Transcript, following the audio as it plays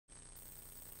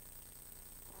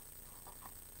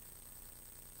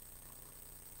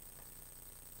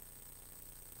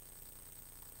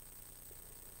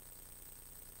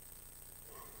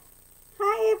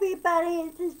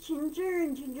everybody, this is Ginger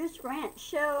and Ginger's Rant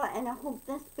Show, and I hope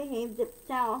this behaved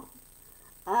itself.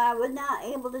 I was not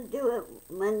able to do it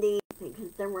Monday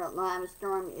because there were a lot of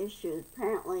storm issues.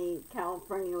 Apparently,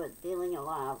 California was dealing a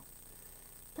lot of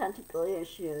technical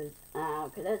issues,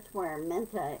 because that's where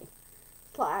Menta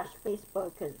slash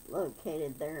Facebook is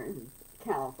located there in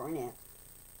California.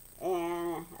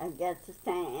 And I guess the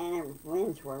Santa Ana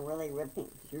winds were really ripping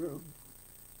through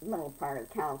the middle part of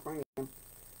California.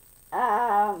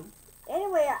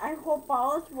 Anyway, I hope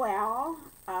all is well.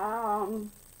 I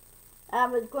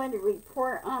was going to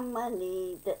report on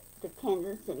Monday that the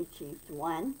Kansas City Chiefs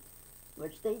won,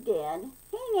 which they did.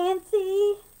 Hey,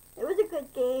 Nancy! It was a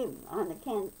good game on the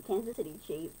Kansas City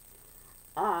Chiefs.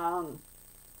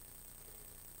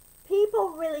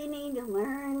 People really need to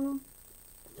learn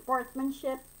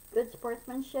sportsmanship, good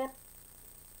sportsmanship.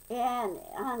 And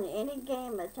on any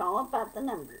game, it's all about the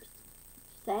numbers.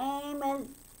 Same as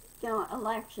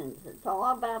elections. It's all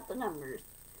about the numbers.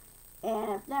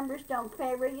 And if numbers don't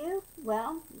favor you,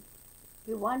 well, if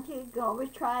you want to, you can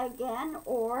always try again,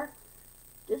 or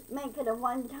just make it a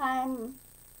one-time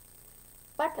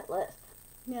bucket list,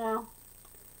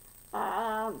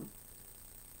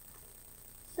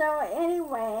 So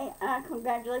anyway,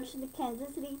 congratulations to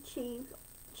Kansas City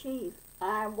Chief.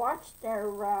 I watched their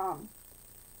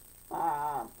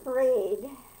parade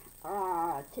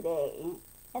today,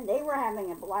 and they were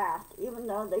having a blast, even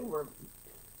though they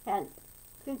had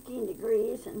 15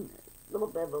 degrees and a little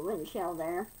bit of a wind chill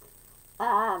there.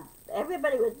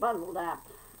 Everybody was bundled up,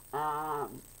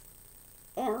 and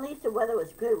at least the weather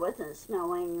was good. It wasn't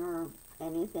snowing or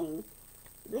anything.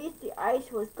 At least the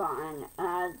ice was gone.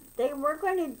 They were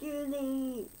going to do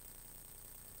the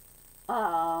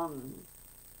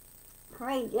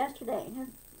parade yesterday,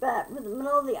 but with the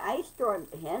middle of the ice storm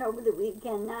hit over the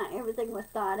weekend, not everything was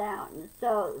thought out. And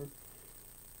so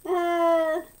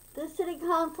the city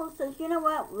council says, you know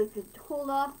what, we could hold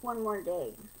off one more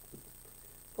day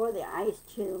for the ice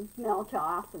to melt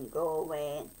off and go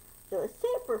away. So it's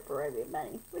safer for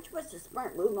everybody, which was a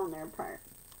smart move on their part.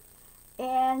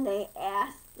 And they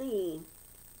asked the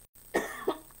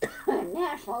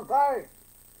National Guard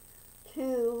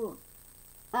to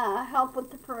help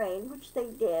with the parade, which they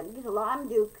did, because a lot of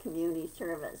them do community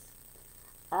service.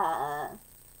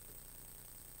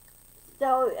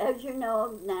 So, as you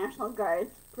know, National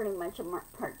Guard's pretty much a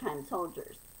part-time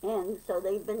soldiers. And so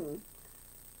they've been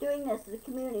doing this as a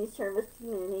community service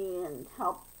community and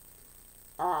help,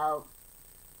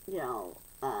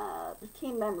 the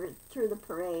team members through the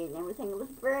parade and everything. It was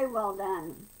very well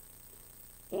done.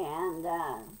 And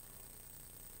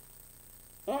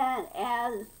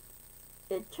as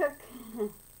it took,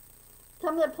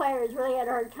 some of the players really had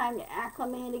a hard time to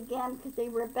acclimate again because they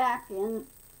were back in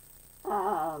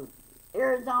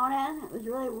Arizona. It was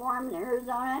really warm in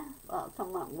Arizona. Well,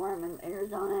 somewhat warm in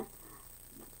Arizona.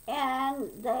 And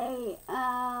they,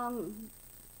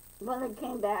 when they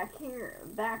came back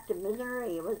to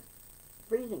Missouri, it was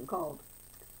freezing cold.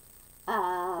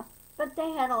 But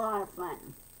they had a lot of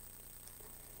fun.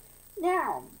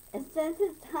 Now, since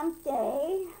it's Hump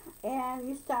Day, and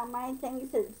you saw my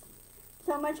things, it's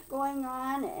so much going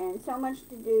on and so much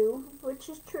to do, which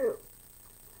is true.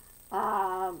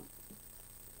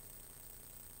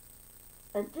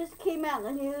 It just came out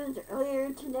in the news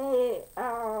earlier today.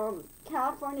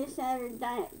 California Senator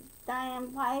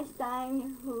Dianne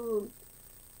Feinstein, who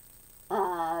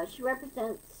she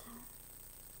represents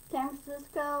San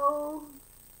Francisco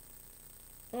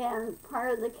and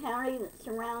part of the county that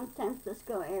surrounds San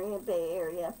Francisco area, Bay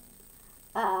Area.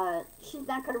 She's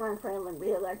not going to run for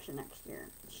re-election next year.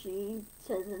 She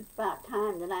says it's about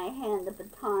time that I hand the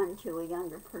baton to a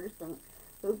younger person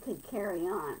who could carry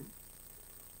on.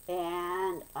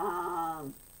 And,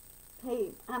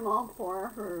 hey, I'm all for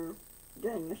her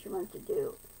doing what she wants to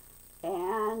do.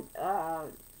 And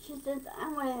she says,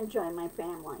 I want to enjoy my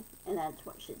family, and that's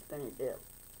what she's going to do.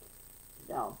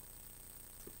 So,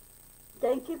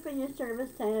 thank you for your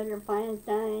service, Senator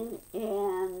Feinstein,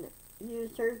 and you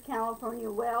served California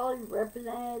well, you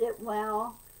represented it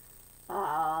well.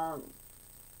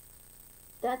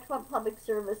 That's what public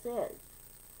service is.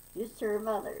 You serve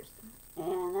others,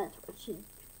 and that's what she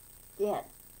did.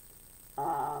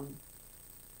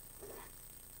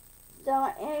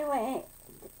 So anyway,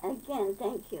 again,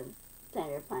 thank you,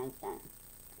 Senator Feinstein.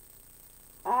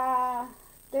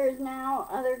 There's now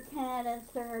other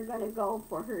candidates that are going to go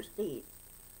for her seat.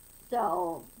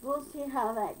 So we'll see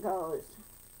how that goes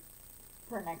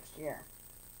for next year.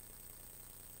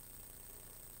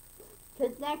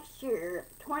 Because next year,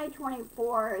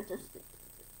 2024, is a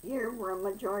year where a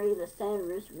majority of the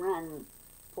senators run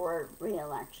for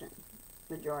re-election.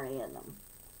 Majority of them.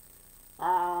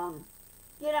 Um,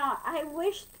 I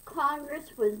wish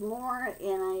Congress was more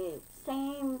in a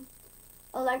same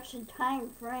election time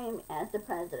frame as the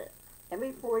president,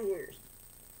 every 4 years.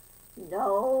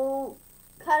 No,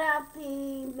 cut out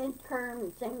the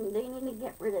midterms, and they need to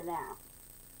get rid of that.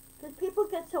 Because people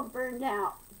get so burned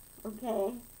out,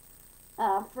 okay,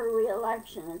 for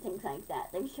re-election and things like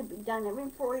that. They should be done every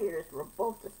 4 years for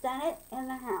both the Senate and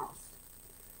the House.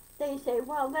 They say,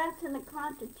 well, that's in the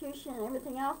Constitution and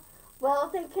everything else. Well,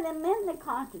 if they can amend the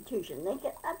Constitution, they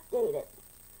can update it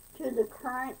to the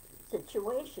current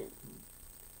situation.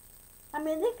 I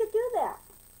mean, they could do that.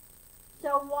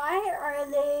 So why are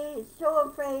they so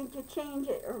afraid to change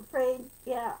it, or afraid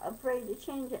to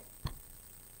change it?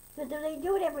 Because if they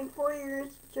do it every 4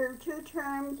 years, serve 2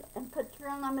 terms, and put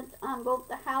term limits on both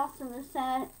the House and the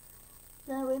Senate,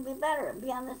 then it would be better. It would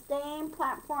be on the same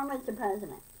platform as the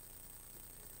president.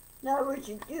 In other words,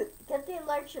 you do get the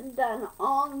election done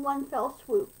all in one fell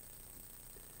swoop.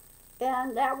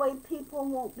 And that way people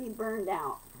won't be burned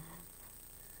out.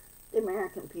 The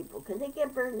American people, because they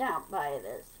get burned out by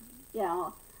this.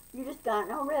 You just got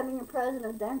no having a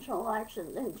presidential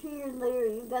election. Then 2 years later,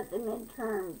 you got the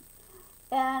midterms.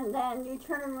 And then you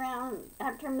turn around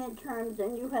after midterms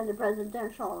and you had the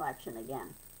presidential election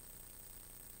again.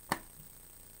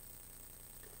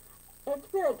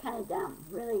 It's really kind of dumb,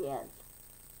 really is.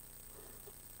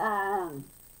 And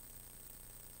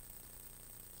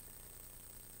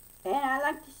I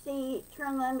like to see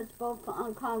term limits both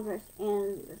on Congress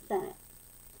and the Senate.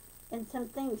 And some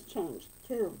things changed,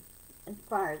 too, as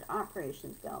far as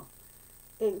operations go,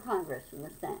 in Congress and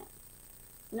the Senate.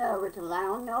 In other words,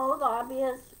 allow no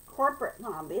lobbyists, corporate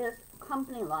lobbyists,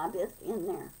 company lobbyists in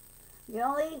there. The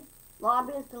only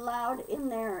lobbyist allowed in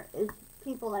there is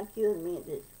people like you and me,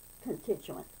 the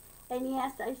constituents. And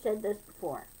yes, I said this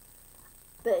before,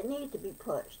 but it needs to be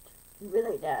pushed. It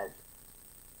really does.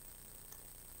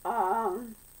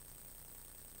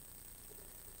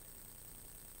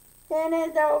 And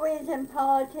as always in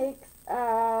politics,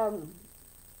 the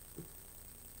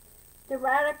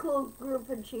radical group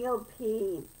of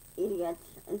GOP idiots,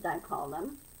 as I call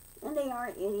them, and they are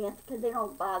idiots because they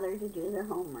don't bother to do their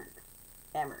homework,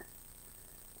 ever.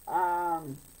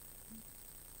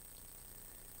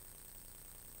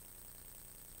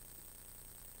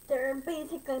 They're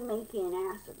basically making an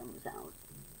ass of themselves.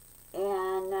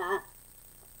 And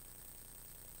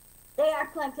they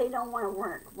act like they don't want to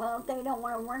work. Well, if they don't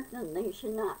want to work, then they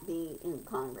should not be in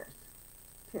Congress,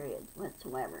 period,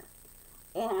 whatsoever.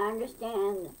 And I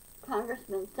understand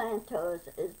Congressman Santos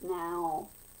is now,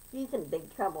 he's in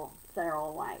big trouble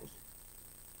federal-wise.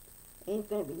 He's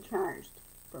going to be charged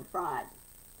for fraud.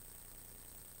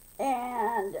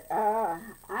 And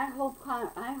I hope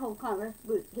Congress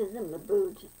gives him the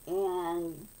boot,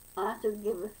 and also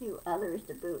give a few others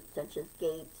the boot, such as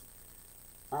Gates,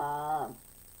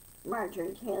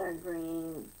 Marjorie Taylor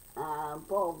Greene,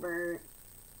 Boebert,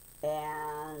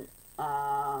 and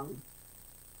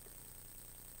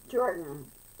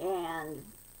Jordan, and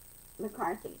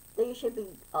McCarthy. They should be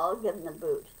all given the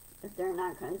boot if they're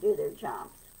not going to do their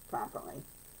jobs properly.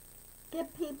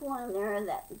 Get people in there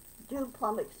that do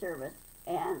public service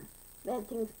and make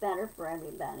things better for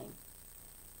everybody.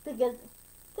 Because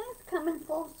things come in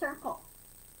full circle.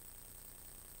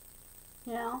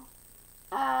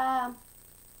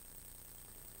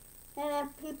 And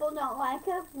if people don't like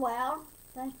it, well,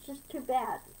 that's just too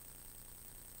bad.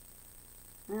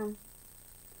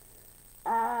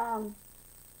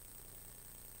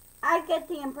 I get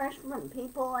the impression from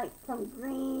people like from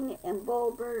Green and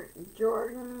Boebert and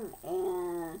Jordan,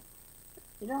 and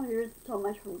you don't hear so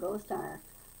much from Gosar,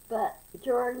 but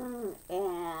Jordan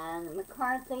and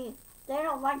McCarthy, they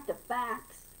don't like the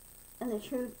facts and the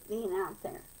truth being out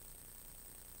there.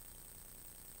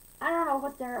 I don't know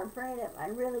what they're afraid of. I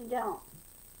really don't.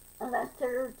 Unless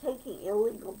they're taking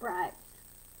illegal bribes.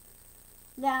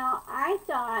 Now, I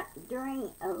thought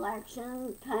during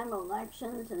elections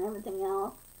and everything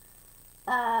else,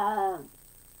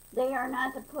 they are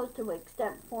not supposed to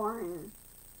accept foreign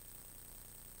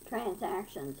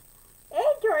transactions.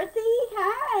 Hey, Dorothy,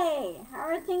 hi! How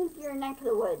are things in your neck of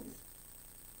the woods?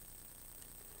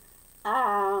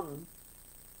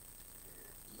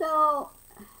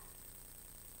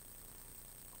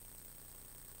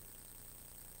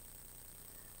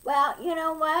 Well, you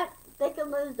know what? They could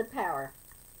lose the power.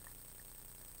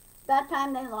 That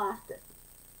time they lost it.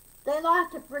 They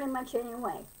lost it pretty much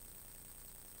anyway.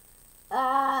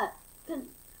 'Cause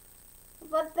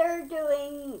what they're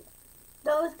doing,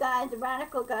 those guys, the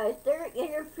radical guys, they're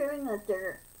interfering with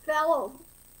their fellow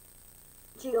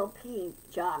GOP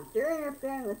jobs. They're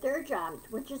interfering with their jobs,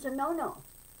 which is a no-no.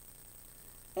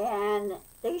 And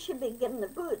they should be given the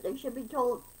boot. They should be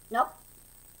told, nope,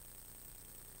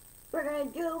 we're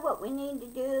going to do what we need to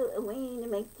do, and we need to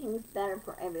make things better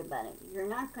for everybody. You're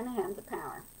not going to have the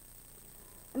power.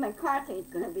 And McCarthy is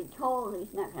going to be told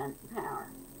he's not going to have the power.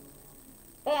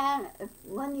 And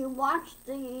when you watch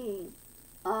the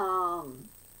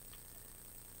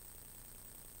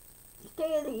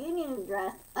State of the Union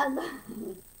address, I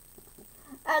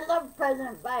love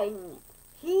President Biden.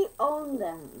 He owned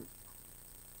them.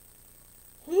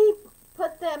 He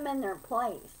put them in their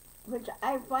place, which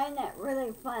I find that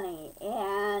really funny.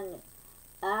 And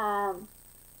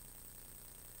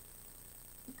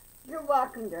you're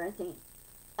welcome, Dorothy.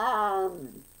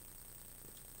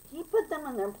 He put them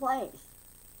in their place.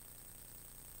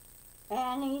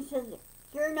 And he said,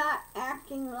 you're not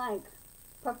acting like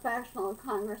professional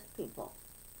Congress people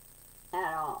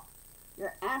at all.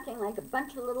 You're acting like a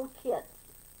bunch of little kids.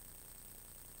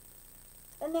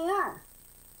 And they are.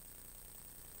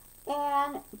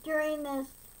 And during this,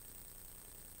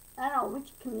 I don't know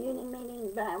which community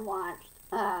meeting that I watched,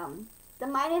 the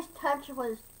Midas Touch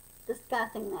was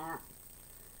discussing that.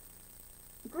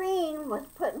 Green was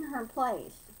put in her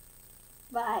place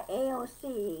by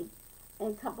AOC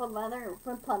and a couple of other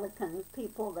Republican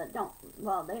people that don't,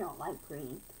 well, they don't like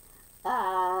Green,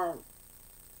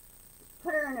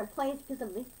 put her in her place because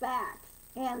of these facts.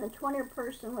 And the Twitter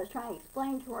person was trying to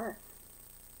explain to her.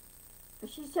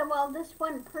 She said, well, this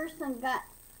one person got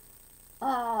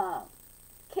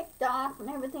kicked off and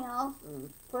everything else and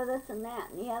for this and that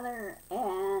and the other.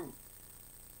 And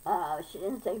she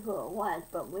didn't say who it was,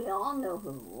 but we all know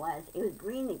who it was. It was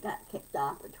Green that got kicked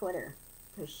off of Twitter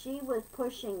because she was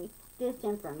pushing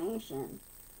disinformation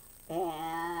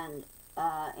and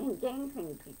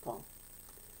endangering people.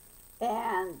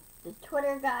 And the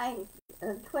Twitter guy,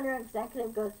 Twitter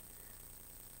executive goes,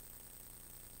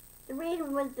 the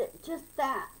reason was that just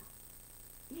that.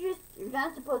 You're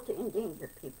not supposed to endanger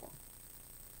people.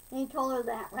 And he told her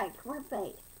that right to her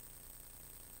face.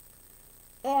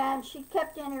 And she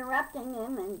kept interrupting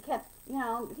him and kept, you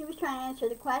know, he was trying to answer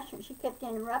the question. She kept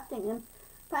interrupting him.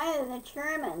 Finally, the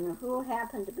chairman, who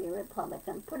happened to be a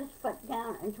Republican, put his foot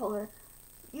down and told her,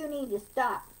 you need to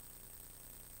stop,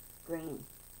 Green.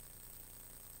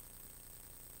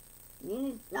 You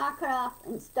need to knock it off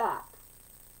and stop.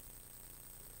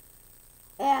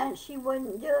 And she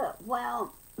wouldn't do it.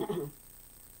 Well, the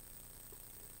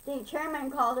chairman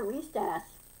called a recess.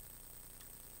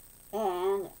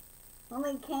 And when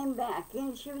we came back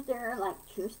in, she was there like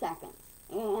 2 seconds.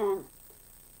 And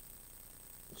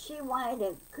she wanted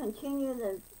to continue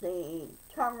the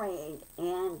tirade.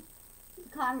 And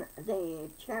the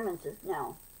chairman says,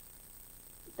 no,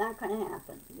 it's not going to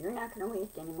happen. You're not going to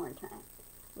waste any more time.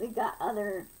 We've got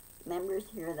other members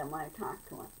here that want to talk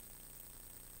to him.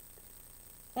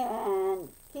 And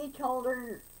he told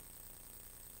her,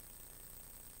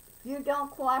 if you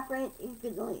don't cooperate, you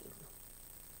can leave.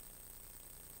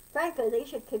 Frankly, they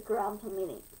should kick her out of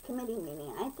the committee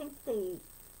meeting. I think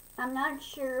I'm not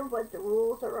sure what the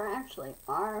rules actually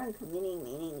are in committee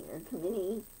meeting or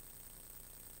committee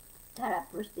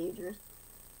setup procedures.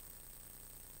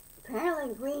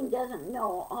 Apparently Green doesn't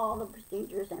know all the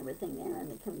procedures and everything there in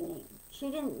the committee. She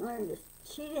didn't learn this.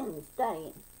 She didn't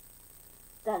study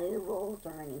the rules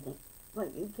or anything,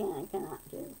 what you can and cannot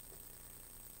do.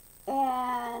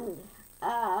 And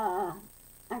I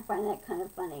find that kind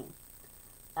of funny.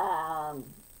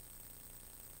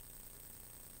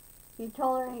 He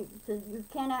told her, he said, you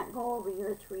cannot go over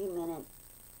your 3-minute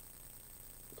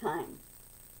time.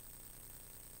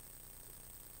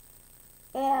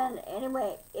 And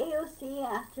anyway, AOC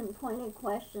asked him pointed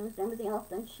questions and everything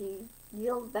else, and she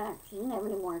yielded back. She didn't have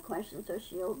any more questions, so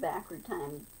she yielded back her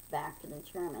time back to the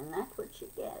chairman. And that's what she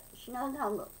did. She knows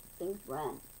how things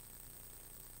run.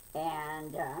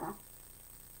 And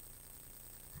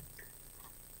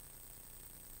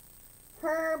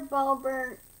her,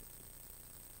 Boebert,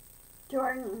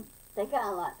 Jordan, they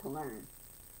got a lot to learn.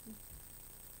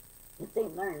 If they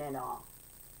learn it all.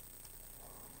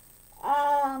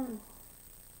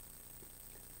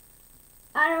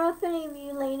 I don't know if any of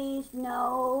you ladies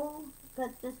know,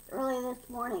 but early this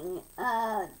morning,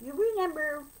 you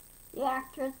remember the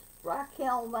actress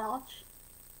Raquel Welch?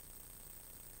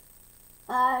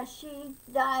 She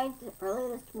died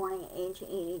early this morning at age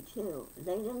 82.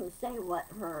 They didn't say what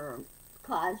her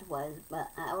cause was,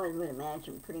 but I would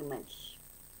imagine pretty much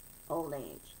old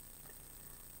age.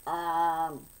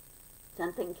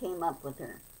 Something came up with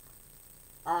her.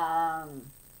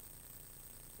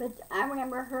 But I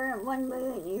remember her in one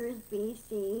movie in years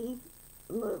BC,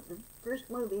 the first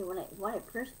movie when it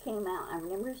first came out. I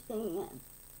remember seeing it.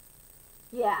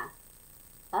 Yeah.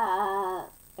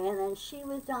 And then she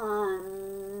was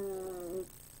on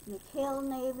McHale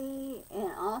Navy,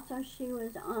 and also she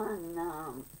was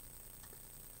on,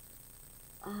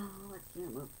 what's the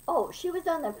movie? Oh, she was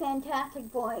on The Fantastic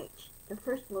Voyage, the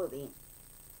first movie.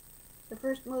 The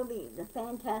first movie, The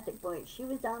Fantastic Voyage. She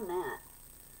was on that.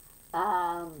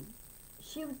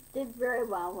 She did very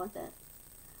well with it.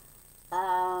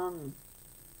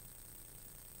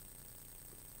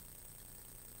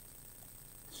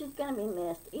 She's going to be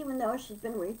missed, even though she's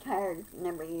been retired a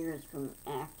number of years from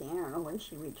acting. I don't know when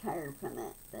she retired from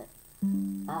it, but,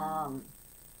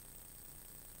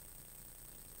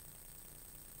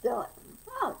 so,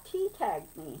 oh, T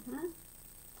tagged me, huh?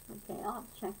 Okay, I'll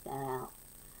have to check that out.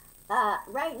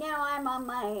 Right now I'm on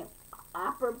my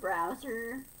Opera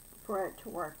browser for it to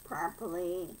work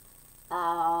properly.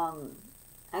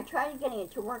 I tried getting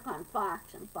it to work on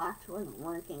Fox, and Fox wasn't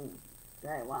working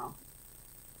very well.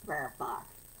 Firefox.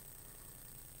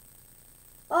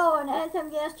 Oh, and as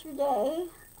of yesterday,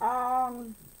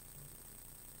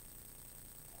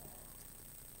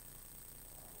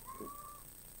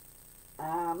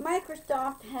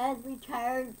 Microsoft had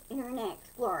retired Internet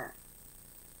Explorer.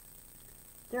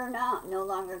 They're no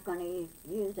longer going to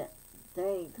use it.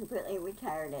 They completely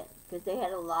retired it because they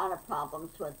had a lot of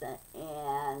problems with it,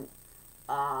 and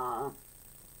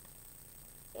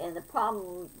the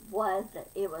problem was that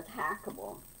it was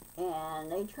hackable, and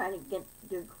they tried to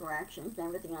do corrections and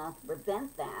everything else to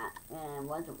prevent that, and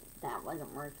that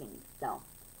wasn't working. So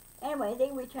anyway,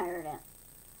 they retired it,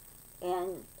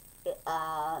 and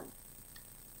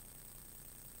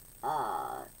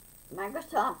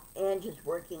Microsoft Edge is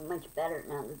working much better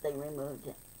now that they removed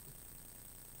it.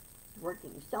 It's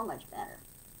working so much better.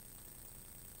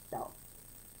 So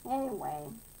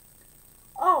anyway,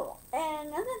 oh, and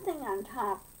another thing on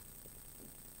top,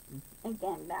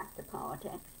 again back to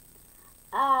politics.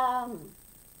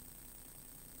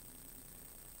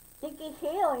 Nikki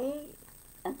Haley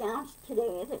announced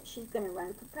today that she's going to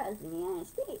run for president of the United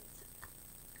States.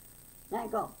 And I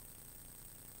go,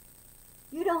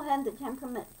 you don't have the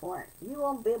temperament for it. You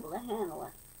won't be able to handle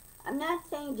it. I'm not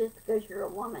saying just because you're a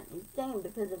woman. I'm saying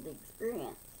because of the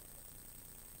experience.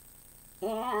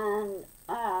 And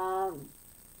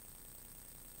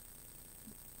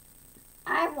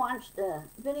I watched a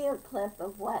video clip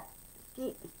of what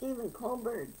Stephen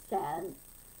Colbert said.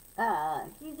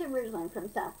 He's originally from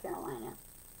South Carolina.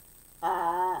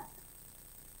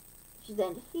 She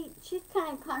said she's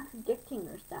kind of contradicting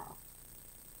herself.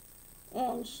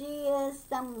 And she is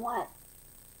somewhat,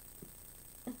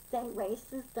 let's say,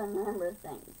 racist on a number of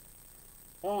things.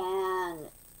 And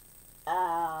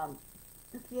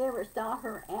if you ever saw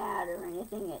her ad or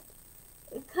anything,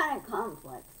 it kind of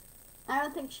conflicts. I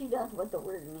don't think she does what the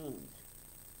word means.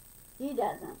 He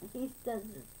doesn't. He says,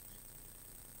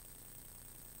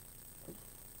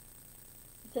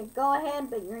 he said, go ahead,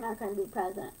 but you're not going to be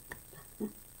president.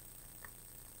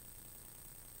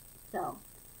 So,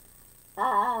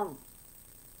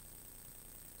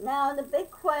 now the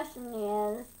big question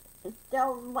is, it's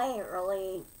still way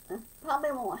early. It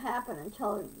probably won't happen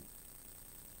until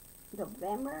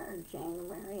November or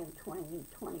January of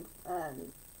 2020,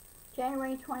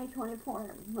 January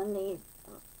 2024, when the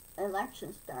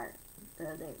elections start,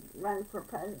 or the run for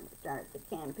president starts, the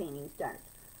campaigning starts.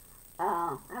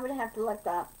 I would have to look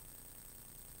up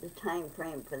the time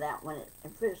frame for that when it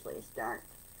officially starts.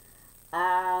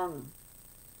 I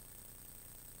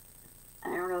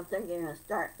don't know if they're going to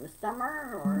start in the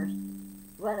summer or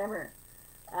whatever.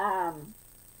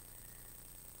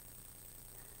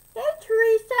 Hey,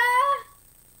 Teresa!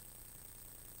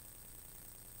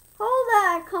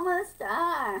 Hola, ¿cómo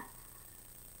está?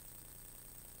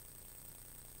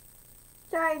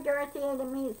 Sorry, Dorothy, I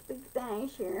didn't mean to speak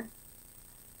Spanish here.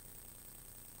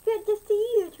 Good to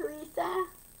see you, Teresa.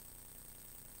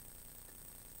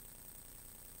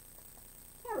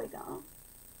 There we go.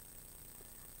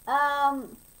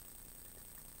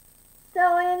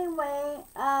 So anyway,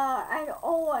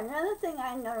 another thing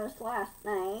I noticed last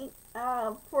night,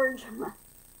 poor John,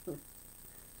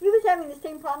 he was having the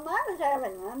same problem I was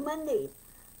having on Monday.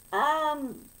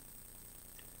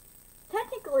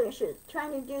 Technical issues,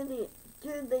 trying to do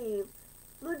the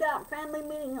Blue Dot family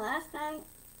meeting last night.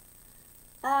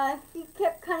 He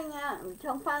kept cutting out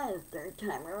until finally the third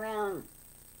time around,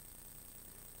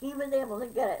 he was able to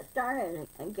get it started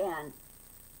again.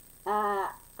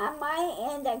 On my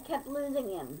end, I kept losing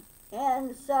him.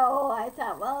 And so I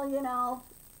thought, well, you know,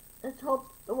 let's hope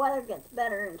the weather gets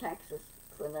better in Texas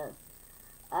for this.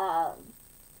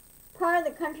 Part of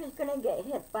the country's going to get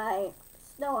hit by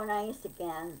snow and ice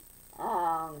again.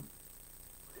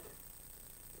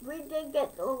 We did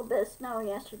get a little bit of snow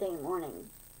yesterday morning.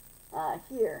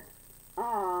 here.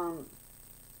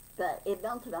 But it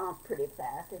melted off pretty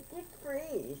fast. It did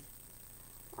freeze.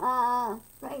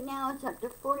 Right now it's up to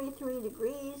 43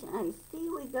 degrees, and I see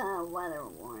we got a weather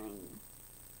warning.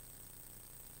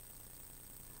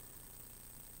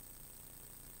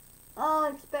 Oh,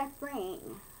 expect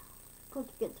rain. Supposed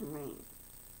to get some rain.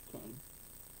 Okay.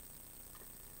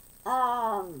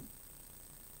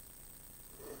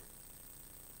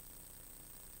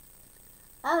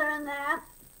 Other than that,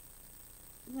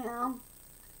 you know,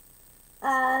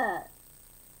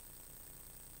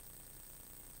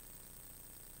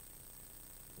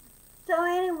 so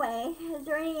anyway, is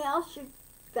there anything else you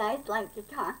guys like to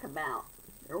talk about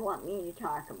or want me to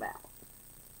talk about?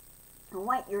 I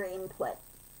want your input.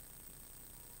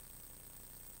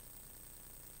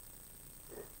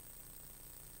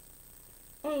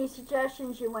 Any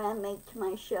suggestions you want to make to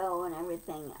my show and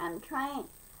everything. I'm trying,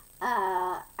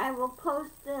 I will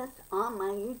post this on my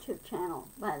YouTube channel,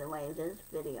 by the way, this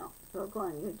video. It'll go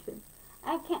on YouTube.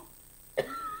 I can't,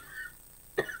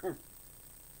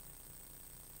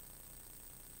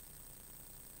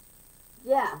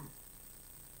 yeah.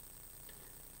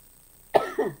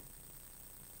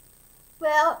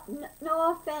 Well,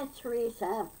 no offense,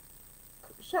 Teresa.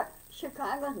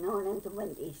 Chicago's known as the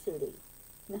Windy City.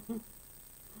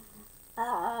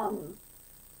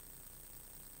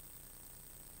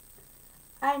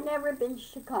 I've never been to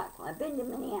Chicago. I've been to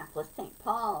Minneapolis, St.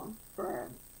 Paul for a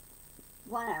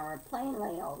 1 hour plane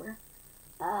layover.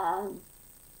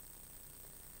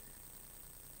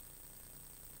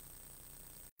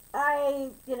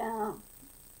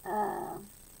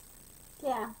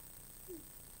 Yeah,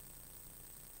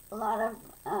 a lot of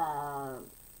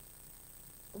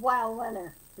wild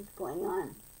weather is going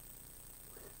on.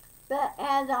 But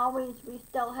as always, we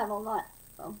still have a lot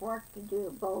of work to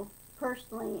do, both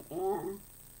personally and,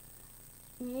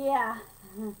 yeah.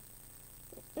 It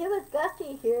was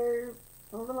gusty here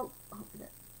a little,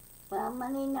 well,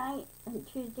 Monday night and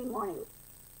Tuesday morning.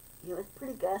 It was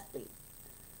pretty gusty.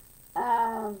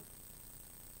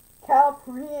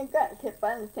 California got hit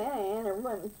by the Santa Ana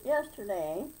winds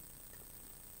yesterday.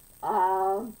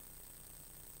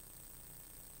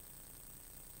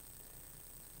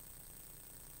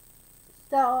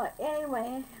 So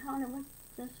anyway, I wonder what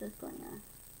this is going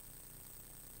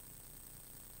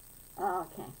on.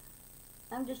 Okay.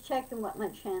 I'm just checking what my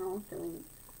channel's doing.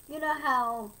 You know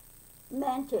how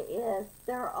Menta is.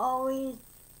 They're always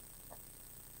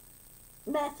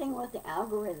messing with the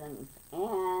algorithms,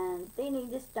 and they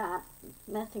need to stop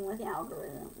messing with the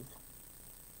algorithms.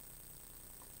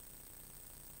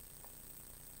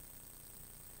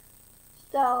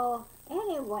 So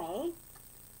anyway,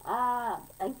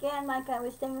 again, like I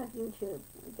was saying with YouTube,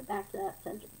 get back to that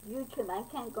subject. YouTube, I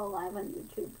can't go live on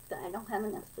YouTube because I don't have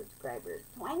enough subscribers.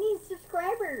 So I need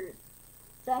subscribers.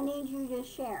 So I need you to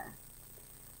share.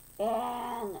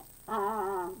 And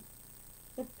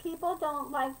if people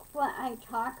don't like what I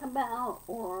talk about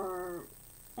or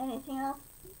anything else,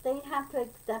 they have to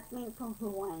accept me for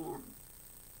who I am.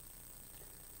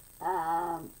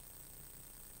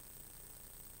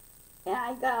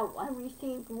 And I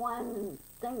received one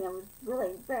thing that was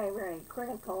really very, very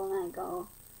critical, and I go,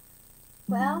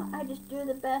 well, I just do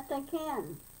the best I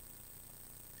can.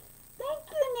 Thank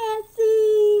you,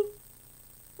 Nancy.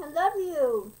 I love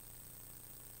you.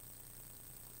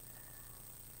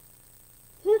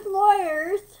 His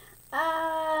lawyers,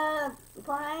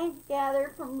 what I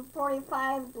gathered from the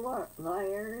 45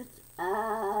 lawyers,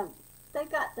 they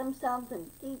got themselves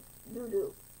in deep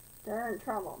doo-doo. They're in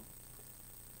trouble.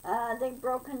 They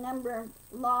broke a number of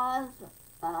laws,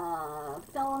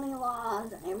 felony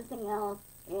laws and everything else,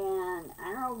 and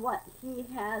I don't know what he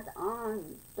has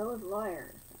on those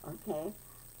lawyers, okay?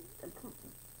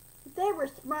 They were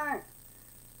smart,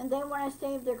 and they want to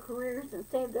save their careers and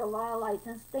save their law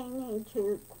license. They need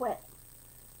to quit.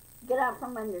 Get out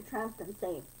from under Trump and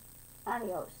say,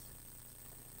 adios.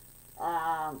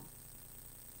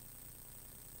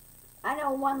 I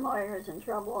know one lawyer is in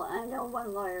trouble. I know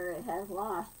one lawyer has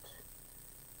lost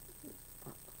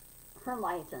her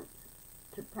license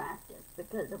to practice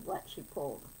because of what she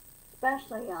pulled.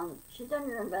 Especially she's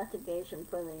under investigation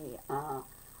for the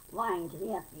lying to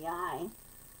the FBI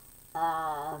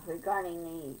regarding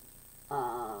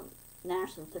the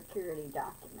national security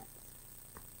documents.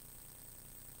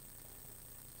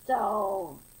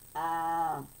 So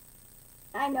I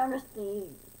noticed the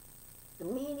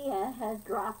media has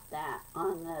dropped that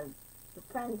on the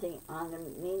frenzy on the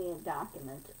media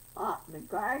documents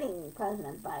regarding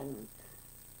President Biden.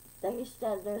 They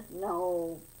said there's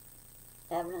no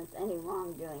evidence, any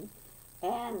wrongdoing,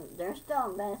 and they're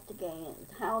still investigating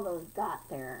how those got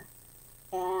there.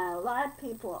 And a lot of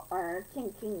people are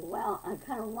thinking, well, I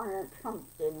kind of wonder if Trump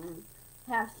didn't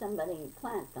have somebody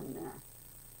plant them there.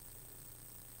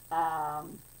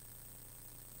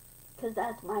 Because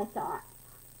that's my thought.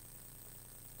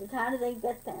 Is how do they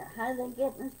get there? How do they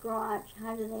get in his garage?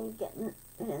 How do they get in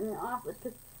the office?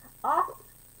 Because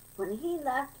when he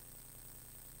left,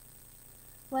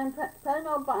 when President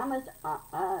Obama's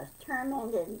term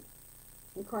ended,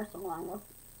 of course, along with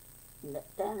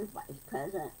then Vice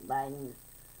President Biden's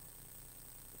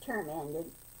term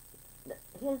ended,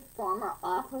 his former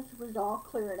office was all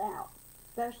cleared out,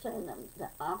 especially the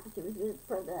office he was used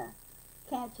for the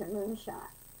cancer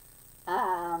moonshot.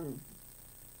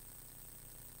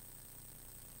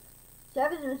 So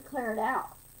everything was cleared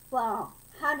out. Well,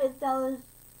 how did those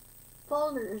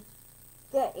folders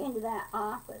get into that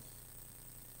office?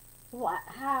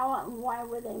 How and why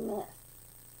were they missed?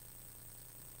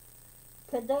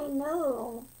 Because they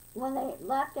knew when they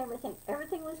left everything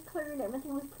was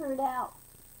cleared out.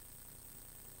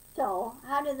 So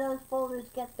how did those folders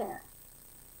get there?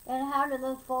 And how did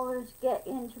those folders get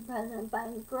into President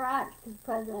Biden's garage? Because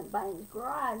President Biden's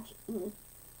garage is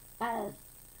at his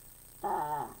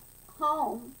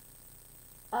home.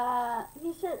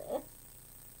 He said it's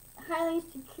a highly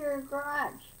secure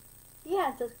garage. He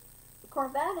has a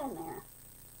Corvette in there.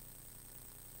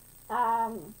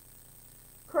 Of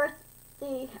course,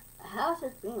 the house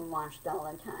is being watched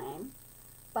all the time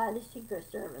by the Secret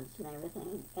Service and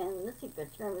everything, and the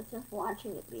Secret Service is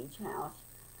watching the beach house.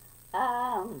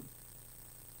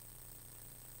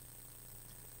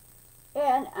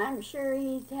 And I'm sure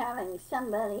he's having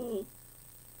somebody,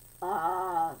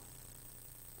 an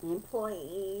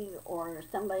employee or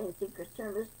somebody in the Secret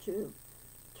Service to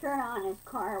turn on his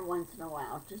car once in a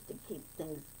while just to keep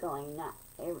things going, not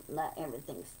let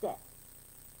everything stick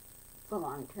for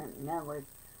long term. In other words,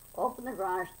 open the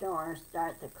garage door,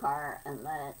 start the car, and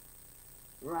let it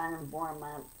run and warm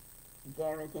up, get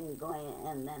everything going,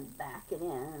 and then back it in,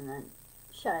 and then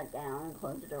shut it down and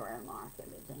close the door and lock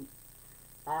everything.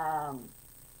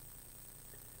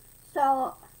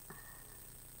 So,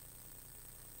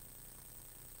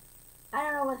 I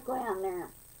don't know what's going on there.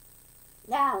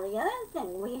 Now, the other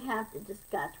thing we have to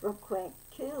discuss real quick,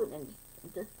 too, that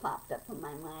just popped up in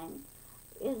my mind,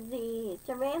 is the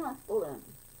surveillance balloon.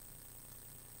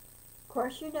 Of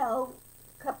course, you know,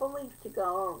 a couple weeks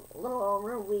ago, or a little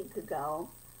over a week ago,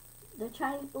 the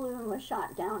Chinese balloon was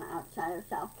shot down outside of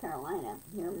South Carolina,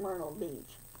 near Myrtle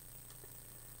Beach.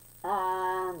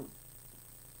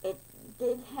 It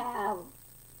did have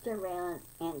surveillance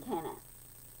antennas.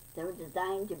 They were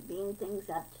designed to beam things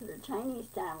up to the Chinese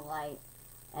satellite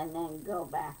and then go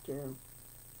back to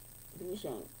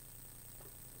Beijing.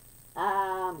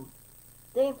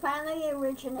 They finally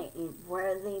originated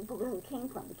where the balloon came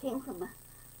from. It came from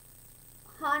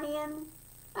Hainan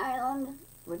Island,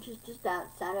 which is just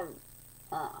outside of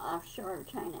offshore of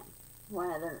China,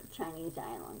 one of the Chinese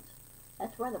islands.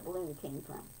 That's where the balloon came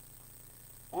from.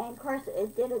 And of course,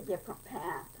 it did a different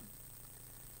path.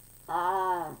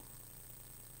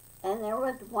 And there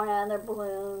was one other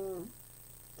balloon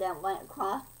that went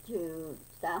across to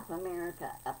South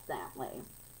America up that way.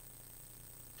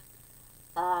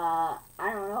 I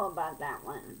don't know about that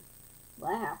one.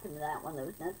 What happened to that one? There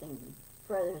was nothing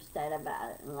further said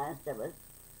about it unless it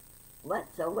went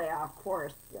so way off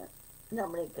course that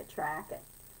nobody could track it.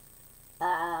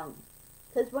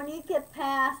 Because when you get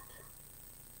past,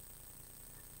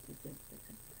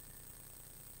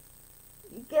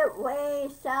 you get way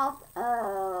south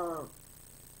of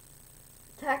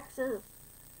Texas,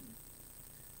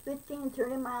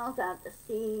 15-30 miles out to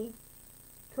sea,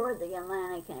 toward the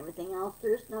Atlantic and everything else,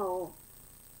 there's no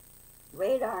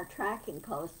radar tracking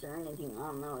posts or anything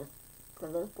on those,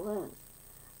 for those balloons.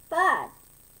 But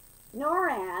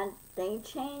NORAD, they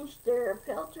changed their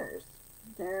filters,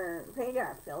 their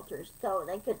radar filters, so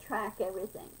they could track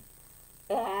everything.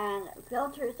 And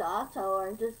filters also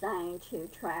are designed to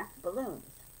track balloons.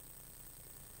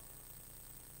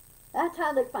 That's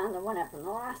how they found the one up in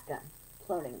Alaska,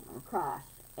 floating across.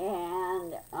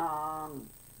 And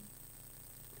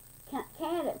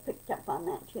Canada picked up on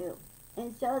that too.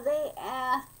 And so they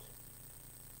asked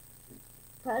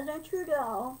President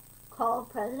Trudeau, called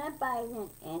President Biden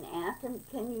and asked him,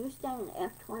 can you send an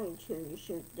F-22 to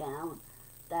shoot down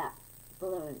that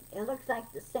balloon? It looks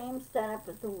like the same setup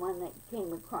as the one that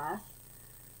came across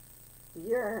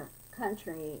your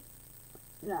country,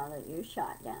 that you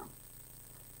shot down.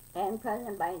 And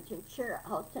President Biden said, sure,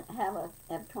 I'll have a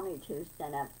F-22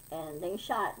 sent up. And they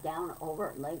shot it down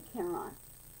over Lake Huron.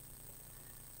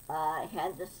 It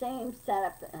had the same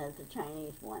setup as the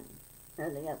Chinese one, or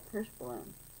the first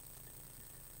balloon.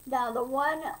 Now, the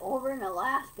one over in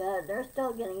Alaska, they're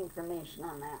still getting information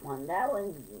on that one. That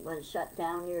one was shut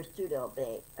down near Pseudo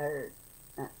Bay, or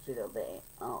not Pseudo Bay.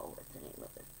 Oh, what's the name of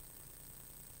it?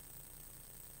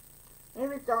 It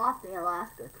was off the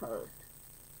Alaska coast.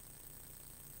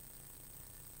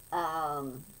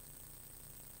 Um,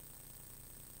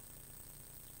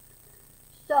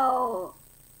 so,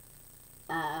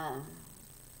 uh,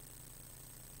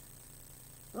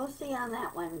 we'll see on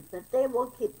that one, but they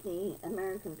will keep the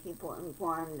American people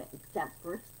informed, except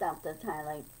for stuff that's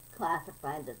highly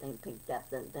classified that they picked up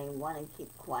that they want to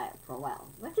keep quiet for a while,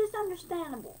 which is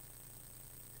understandable.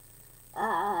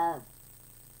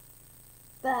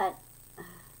 But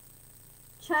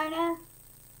China,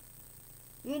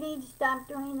 you need to stop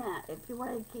doing that if you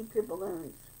want to keep your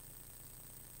balloons.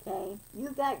 Okay?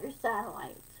 You got your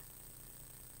satellites.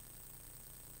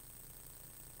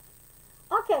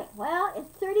 Okay, well, it's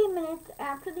 30 minutes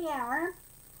after the hour.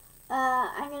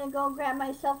 I'm going to go grab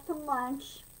myself some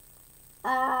lunch.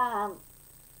 I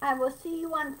will see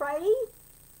you on Friday.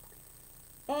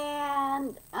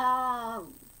 And,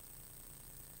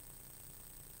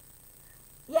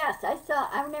 yes,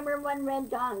 I remember when Red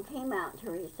Dawn came out,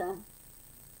 Teresa.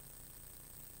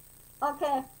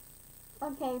 Okay,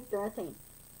 Dorothy.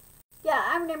 Yeah,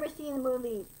 I remember seeing the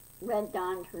movie Red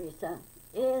Dawn, Teresa.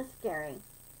 It is scary.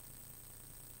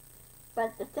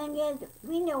 But the thing is,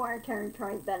 we know our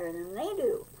territory better than they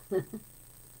do.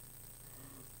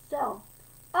 So,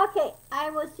 okay, I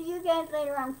will see you guys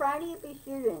later on Friday. Be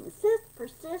sure to insist,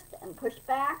 persist, and push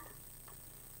back.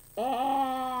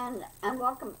 And I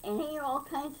welcome any and all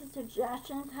kinds of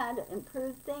suggestions how to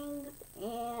improve things.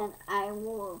 And I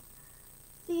will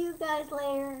see you guys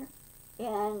later.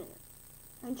 And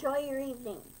enjoy your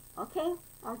evening. Okay?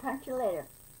 I'll talk to you later.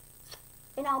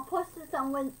 And I'll post this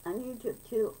on YouTube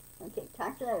too. Okay,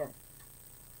 talk to you later.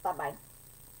 Bye-bye.